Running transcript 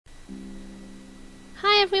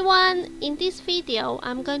Hi everyone! In this video,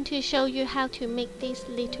 I'm going to show you how to make this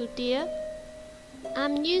little deer.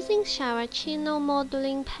 I'm using Saracino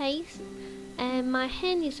modeling paste and my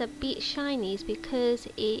hand is a bit shiny because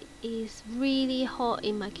it is really hot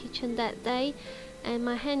in my kitchen that day and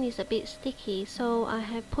my hand is a bit sticky, so I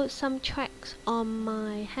have put some tracks on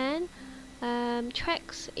my hand.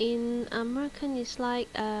 Tracks in American is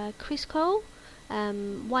like Crisco,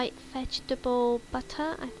 white vegetable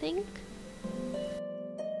butter, I think.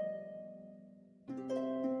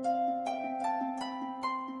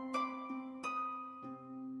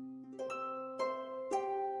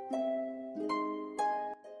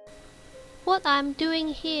 What I'm doing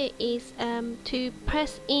here is to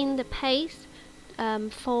press in the paste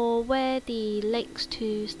for where the legs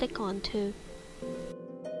to stick onto.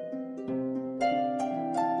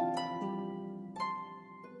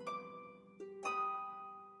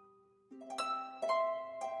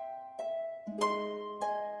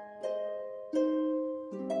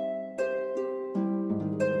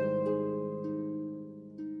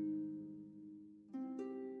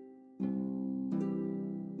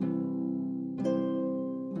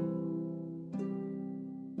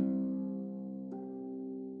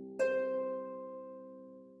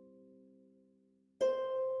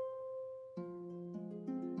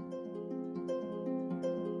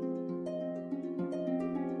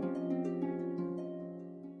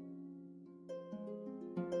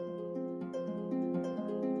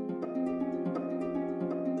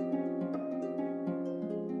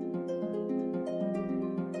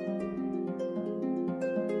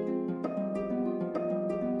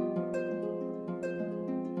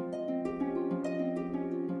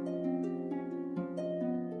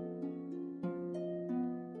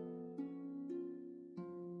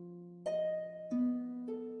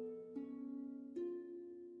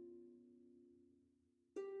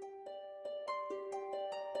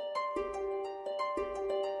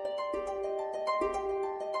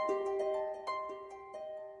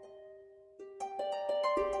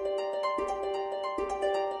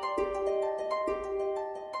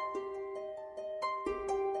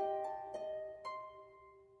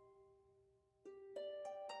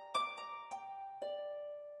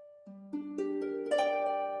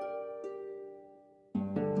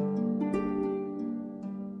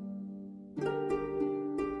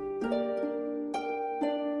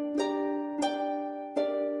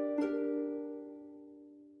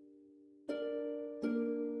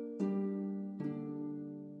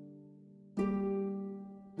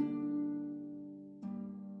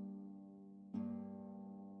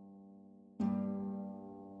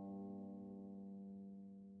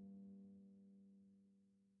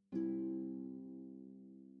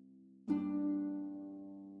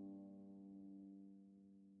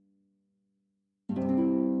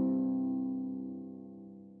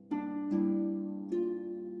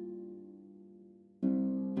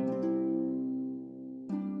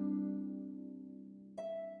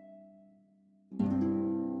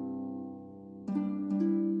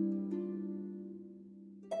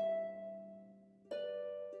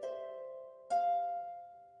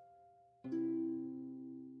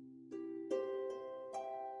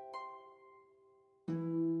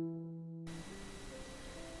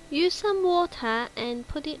 Use some water and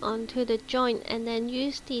put it onto the joint and then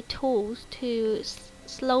use the tools to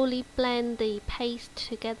slowly blend the paste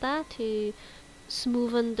together to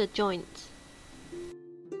smoothen the joints.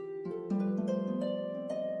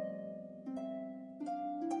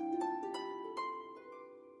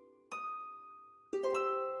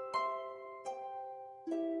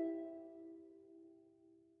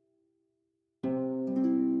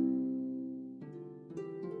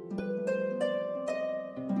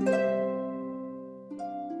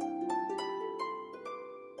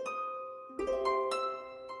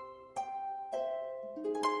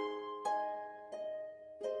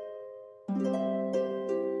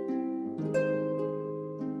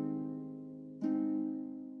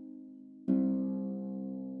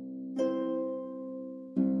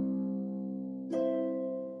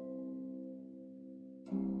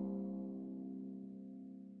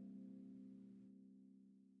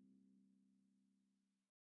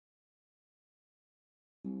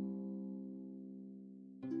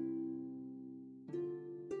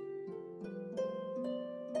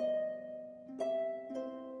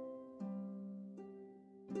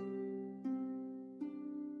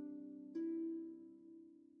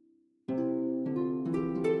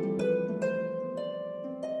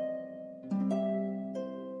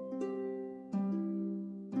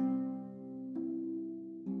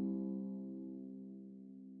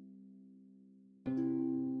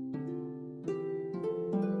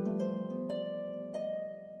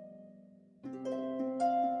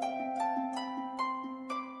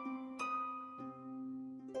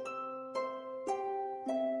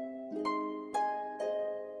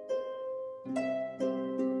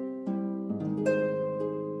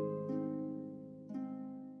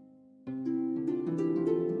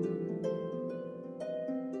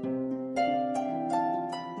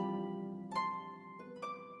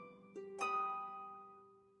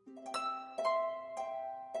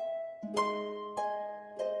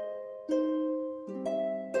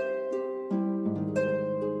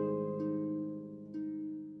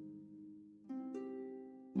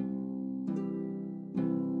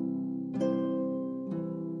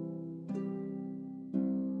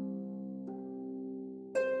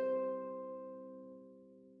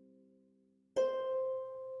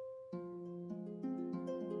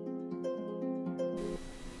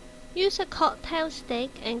 Use a cocktail stick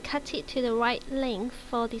and cut it to the right length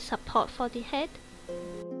for the support for the head.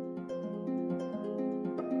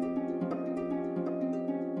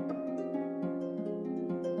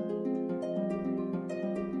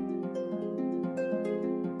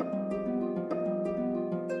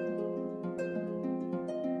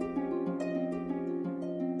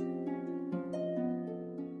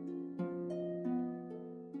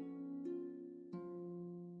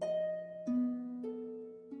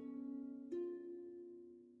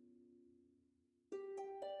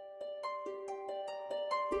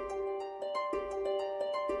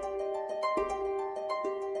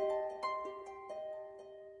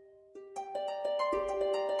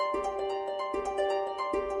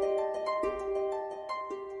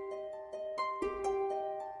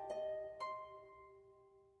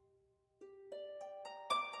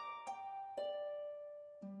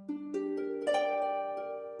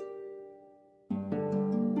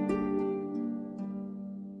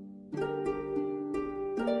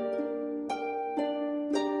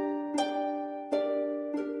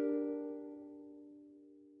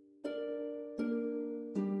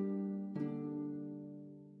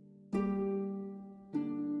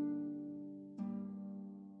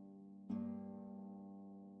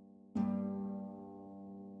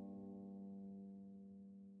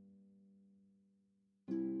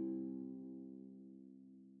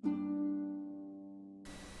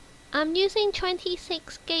 I'm using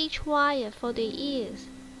 26 gauge wire for the ears,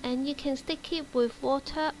 and you can stick it with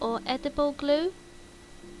water or edible glue.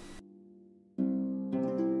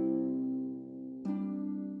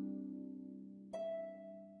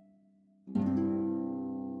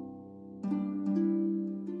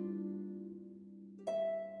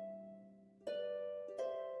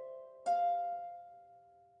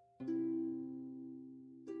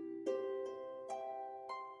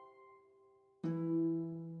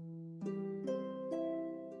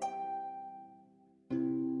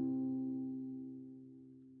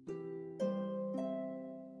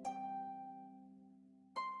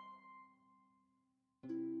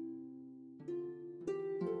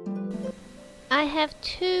 I have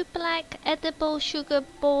 2 black edible sugar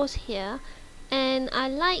balls here, and I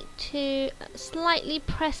like to slightly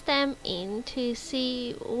press them in to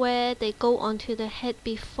see where they go onto the head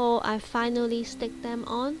before I finally stick them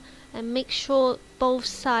on, and make sure both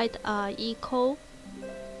sides are equal.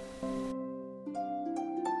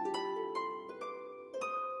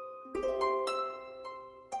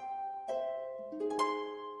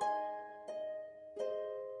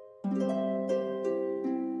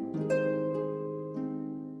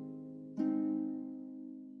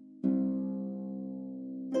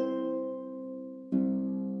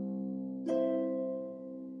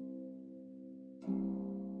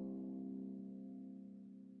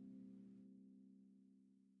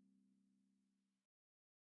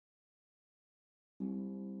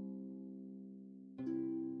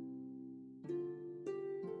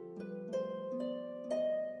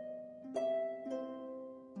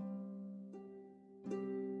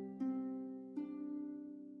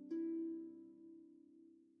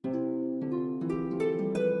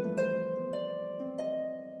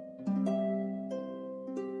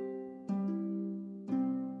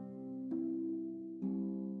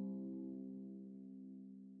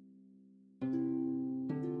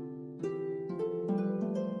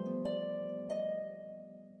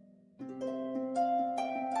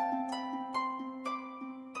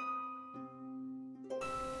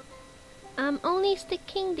 I'm only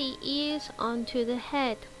sticking the ears onto the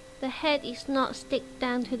head. The head is not stick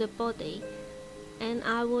down to the body, and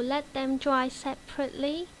I will let them dry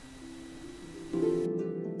separately.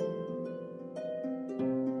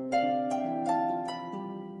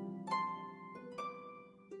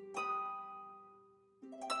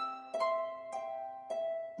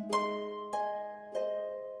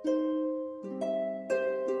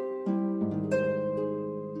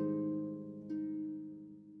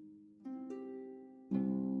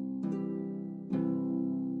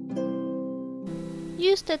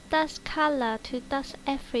 Use the dust color to dust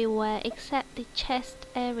everywhere except the chest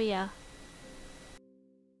area.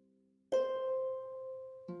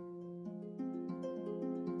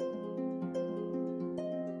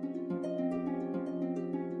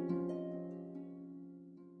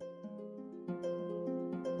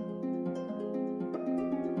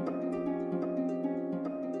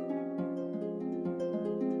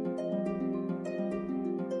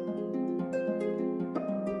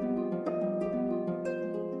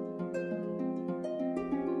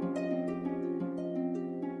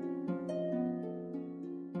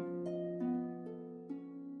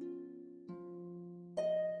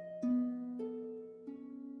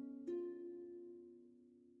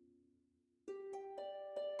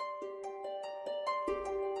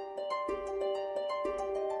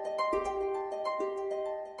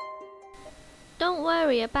 Don't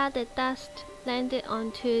worry about the dust landed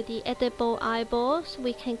onto the edible eyeballs,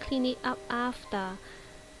 we can clean it up after.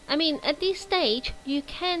 I mean, at this stage, you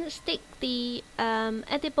can stick the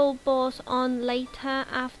edible balls on later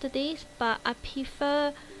after this, but I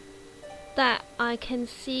prefer that I can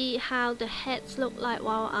see how the heads look like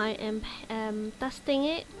while I am dusting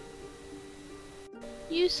it.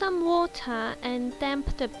 Use some water and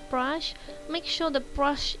damp the brush. Make sure the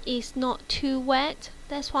brush is not too wet.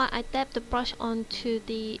 That's why I dab the brush onto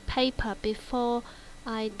the paper before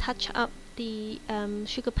I touch up the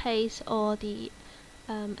sugar paste or the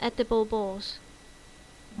edible balls.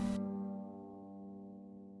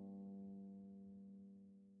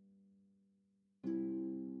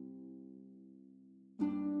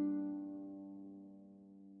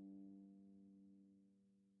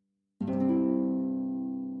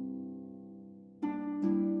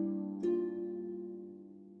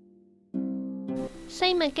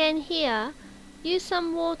 Same again here. Use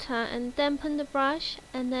some water and dampen the brush,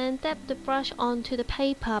 and then dab the brush onto the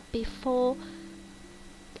paper before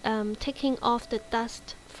taking off the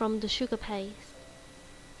dust from the sugar paste.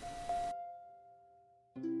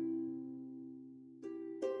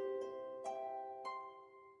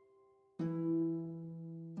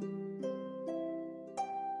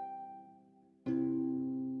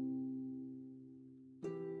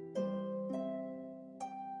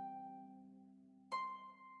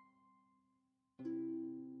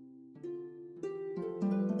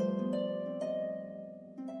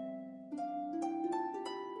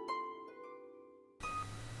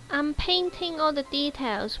 I'm painting all the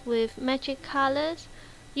details with magic colors.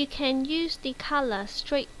 You can use the color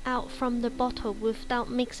straight out from the bottle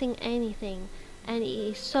without mixing anything, and it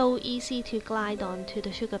is so easy to glide onto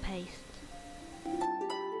the sugar paste.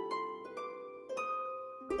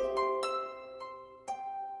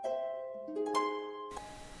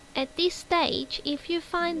 At this stage, if you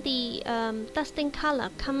find the dusting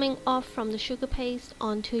color coming off from the sugar paste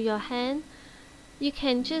onto your hand, you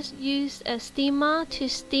can just use a steamer to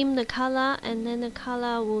steam the color, and then the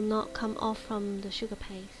color will not come off from the sugar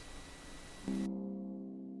paste.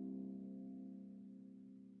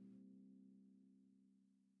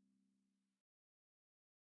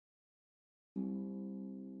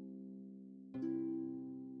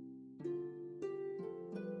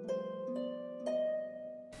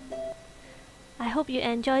 I hope you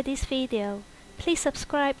enjoyed this video. Please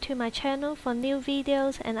subscribe to my channel for new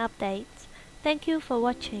videos and updates. Thank you for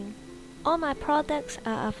watching. All my products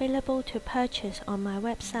are available to purchase on my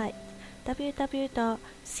website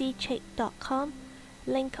www.cchick.com.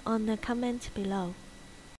 Link on the comment below.